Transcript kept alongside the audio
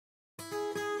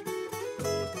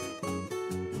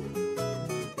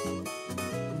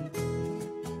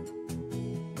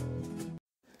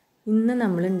ഇന്ന്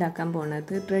നമ്മൾ ഉണ്ടാക്കാൻ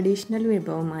പോകുന്നത് ട്രഡീഷണൽ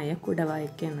വിഭവമായ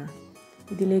കുടവായ്ക്കയാണ്.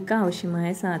 ഇതിലേക്ക് ആവശ്യമായ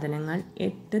സാധനങ്ങൾ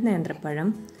 8 നേന്ത്രപ്പഴം,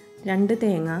 2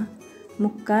 തേങ്ങ,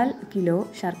 3/4 കിലോ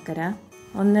ശർക്കര,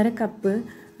 1/2 കപ്പ്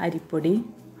അരിപ്പൊടി,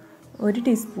 1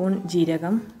 ടീസ്പൂൺ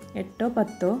ജീരകം,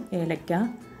 8-10 ഏലക്ക,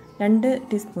 2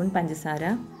 ടീസ്പൂൺ പഞ്ചസാര,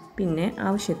 പിന്നെ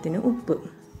ആവശ്യത്തിന് ഉപ്പ്.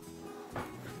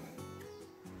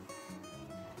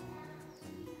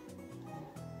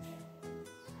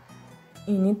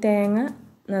 ഇനി തേങ്ങ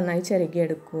നന്നായി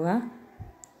ചിരകിയെടുക്കുക.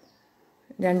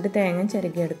 2 തേങ്ങ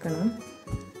ചിരകിയെടുക്കണം.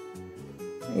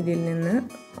 ഇതിൽ നിന്ന്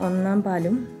 1-ാം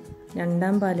പാലും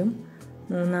 2-ാം പാലും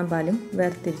 3-ാം പാലും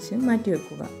വേർതിരിച്ച് മാറ്റി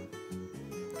വെക്കുക.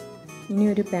 ഇനി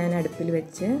ഒരു പാൻ അടുപ്പിൽ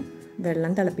വെച്ച്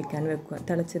വെള്ളം തിളപ്പിക്കാൻ വെക്കുക.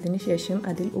 തിളച്ചതിന് ശേഷം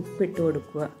അതിൽ ഉപ്പിട്ട്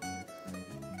കൊടുക്കുക.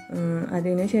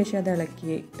 അതിന് ശേഷം അത്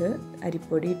ഇളക്കിയിട്ട്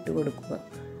അരിപ്പൊടി ഇട്ട് കൊടുക്കുക.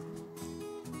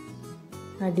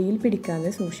 അടിയിൽ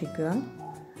പിടിക്കാതെ സൂക്ഷിക്കുക.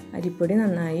 അരിപ്പൊടി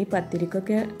നന്നായി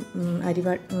പത്തിരിക്കൊക്കെ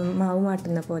മാവ്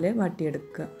വാട്ടുന്ന പോലെ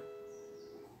വാട്ടിയെടുക്കുക.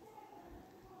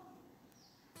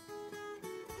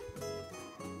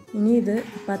 ഇനി ഇത്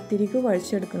പത്തിരിക്ക്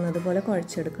കുഴച്ചെടുക്കുന്നത് പോലെ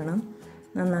കുഴച്ചെടുക്കണം.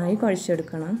 നന്നായി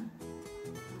കുഴച്ചെടുക്കണം.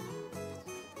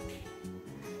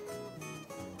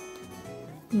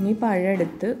 ഇനി പഴം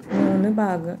എടുത്ത് 3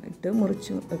 ഭാഗമായിട്ട്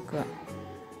മുറിച്ച് വെക്കുക.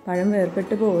 പഴം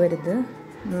വേർപെട്ട് പോകരുത്.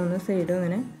 3 സൈഡും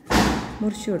ഇങ്ങനെ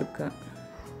മുറിച്ച് കൊടുക്കുക.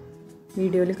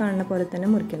 വീഡിയോയിൽ കാണുന്ന പോലെ തന്നെ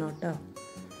മുറിക്കണം കേട്ടോ.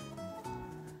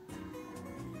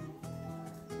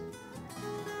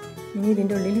 ഇനി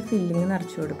ഇതിൻ്റെ ഉള്ളിൽ ഫില്ലിങ്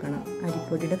നിറച്ച് കൊടുക്കണം.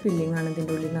 അരിപ്പൊടിയുടെ ഫില്ലിംഗ് ആണ്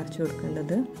ഇതിൻ്റെ ഉള്ളിൽ നിറച്ച്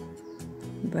കൊടുക്കേണ്ടത്.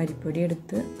 ഇപ്പോൾ അരിപ്പൊടി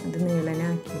എടുത്ത് അത്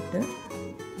നീളനാക്കിയിട്ട്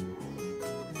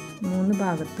 3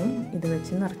 ഭാഗത്തും ഇത്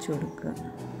വെച്ച് നിറച്ച് കൊടുക്കുക.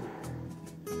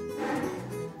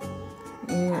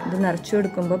 ഇത് നിറച്ച്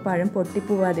കൊടുക്കുമ്പോൾ പഴം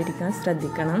പൊട്ടിപ്പോവാതിരിക്കാൻ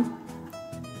ശ്രദ്ധിക്കണം.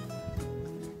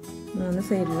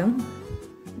 3 സൈഡിലും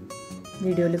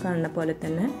വീഡിയോയിൽ കാണുന്ന പോലെ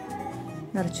തന്നെ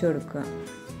നിറച്ച് കൊടുക്കുക.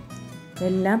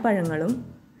 എല്ലാ പഴങ്ങളും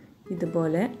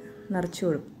ഇതുപോലെ നിറച്ച്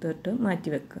കൊടുത്തിട്ട് മാറ്റി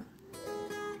വെക്കുക.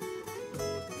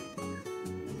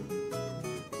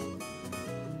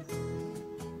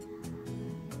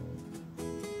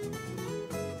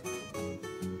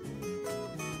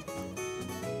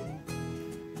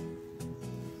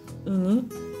 ഇനി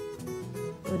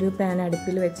ഒരു പാൻ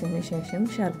അടുപ്പിൽ വെച്ചതിന് ശേഷം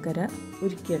ശർക്കര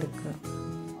ഉരുക്കിയെടുക്കുക.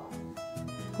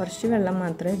 കുറച്ച് വെള്ളം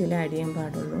മാത്രമേ ഇതിൽ ആഡ് ചെയ്യാൻ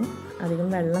പാടുള്ളൂ. അധികം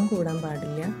വെള്ളം കൂടാൻ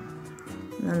പാടില്ല.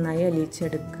 നന്നായി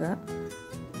അലിയിച്ചെടുക്കുക.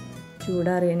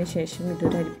 ചൂടാറിയതിന് ശേഷം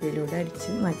ഇതൊരു അരിപ്പയിലൂടെ അടിച്ച്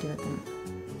മാറ്റി വെക്കണം.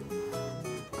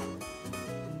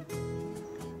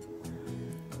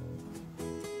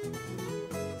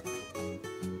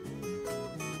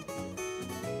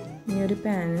 ഇനി ഒരു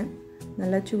പാന്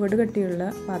നല്ല ചുവട് കട്ടിയുള്ള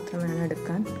പാത്രം വേണം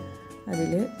എടുക്കാൻ.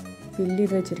 അതിൽ ഫില്ല്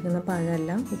ചെയ്ത് വെച്ചിരിക്കുന്ന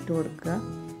പഴമെല്ലാം ഇട്ട് കൊടുക്കുക.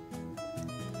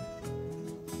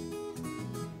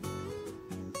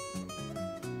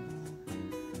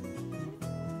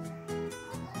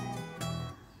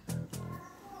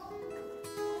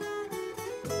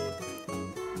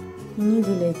 ഇനി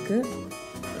ഇതിലേക്ക്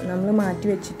നമ്മൾ മാറ്റി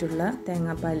വെച്ചിട്ടുള്ള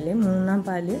തേങ്ങാപ്പാലിൽ 3-ാം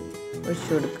പാല് ഒഴിച്ചു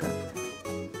കൊടുക്കുക.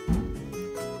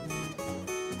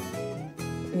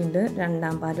 ഇത്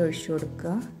 2-ാം പാൽ ഒഴിച്ചു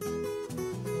കൊടുക്കുക.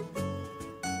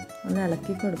 ഒന്ന്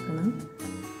ഇളക്കി കൊടുക്കണം.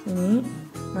 ഇനി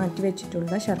മാറ്റി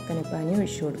വെച്ചിട്ടുള്ള ശർക്കരപ്പാനി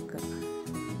ഒഴിച്ചു കൊടുക്കുക.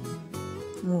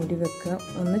 മൂടി വെക്കുക.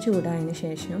 ഒന്ന് ചൂടായതിന്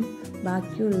ശേഷം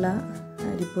ബാക്കിയുള്ള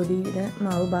അരിപ്പൊടിയുടെ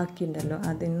മാവ് ബാക്കിയുണ്ടല്ലോ,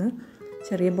 അതിന്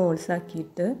ചെറിയ ബോൾസ്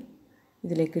ആക്കിയിട്ട്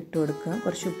ഇതിലേക്ക് ഇട്ട് കൊടുക്കുക.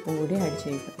 കുറച്ച് ഉപ്പും കൂടി ആഡ്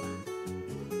ചെയ്യുക.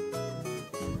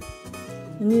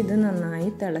 ഇനി ഇത് നന്നായി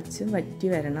തിളച്ച് വറ്റി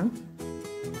വരണം.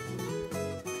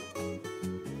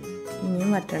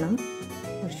 ഇനിയും വറ്റണം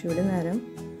കുറച്ചുകൂടി നേരം.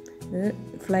 ഇത്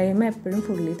ഫ്ലെയിം എപ്പോഴും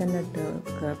ഫുള്ളി തന്നെ ഇട്ട്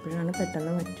വെക്കുക. അപ്പോഴാണ്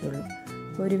പെട്ടെന്ന് വറ്റുള്ളൂ.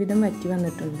 ഒരുവിധം വറ്റി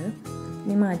വന്നിട്ടുണ്ട്.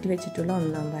 ഇനി മാറ്റി വെച്ചിട്ടുള്ള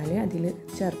 1-ാം പാല് അതിൽ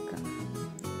ചേർക്കുക.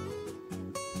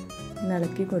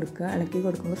 ഇളക്കി കൊടുക്കുക. ഇളക്കി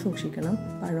കൊടുക്കുമ്പോൾ സൂക്ഷിക്കണം,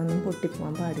 പഴമൊന്നും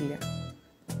പൊട്ടിപ്പോകാൻ പാടില്ല.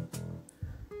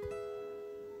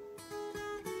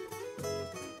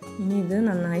 ഇനി ഇത്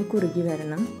നന്നായി കുറുകി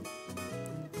വരണം.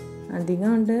 അധികം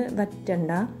കൊണ്ട്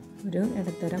വറ്റണ്ട. ഒരു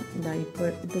ഇടത്തരം ഇപ്പോൾ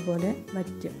ഇതുപോലെ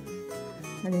വറ്റുക.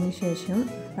 അതിനുശേഷം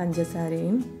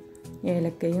പഞ്ചസാരയും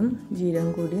ഏലക്കയും ജീരകം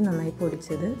കൂടി നന്നായി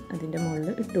പൊടിച്ചത് അതിൻ്റെ മുകളിൽ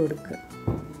ഇട്ട് കൊടുക്കുക.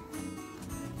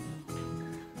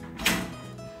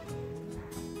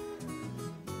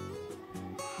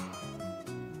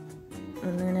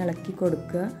 അങ്ങനെ ഇളക്കി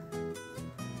കൊടുക്കുക.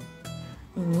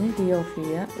 ഇനി തീ ഓഫ്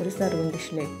ചെയ്യുക. ഒരു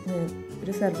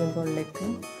സെർവിങ് ബൗളിലേക്ക്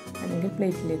അല്ലെങ്കിൽ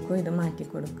പ്ലേറ്റിലേക്കോ ഇത് മാറ്റി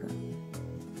കൊടുക്കുക.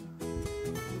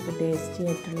 ടേസ്റ്റി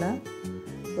ആയിട്ടുള്ള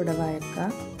കുടവായക്ക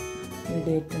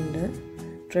റെഡി ആയിട്ടുണ്ട്.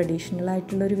 ട്രഡീഷണൽ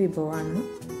ആയിട്ടുള്ളൊരു വിഭവമാണ്.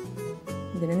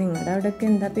 ഇതിന് നിങ്ങളുടെ അവിടെയൊക്കെ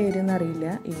എന്താ പേരെന്ന് അറിയില്ല.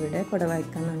 ഇവിടെ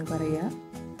കുടവായ്ക്ക എന്നാണ് പറയുക.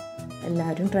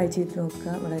 എല്ലാവരും ട്രൈ ചെയ്ത്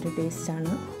നോക്കുക. വളരെ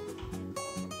ടേസ്റ്റാണ്.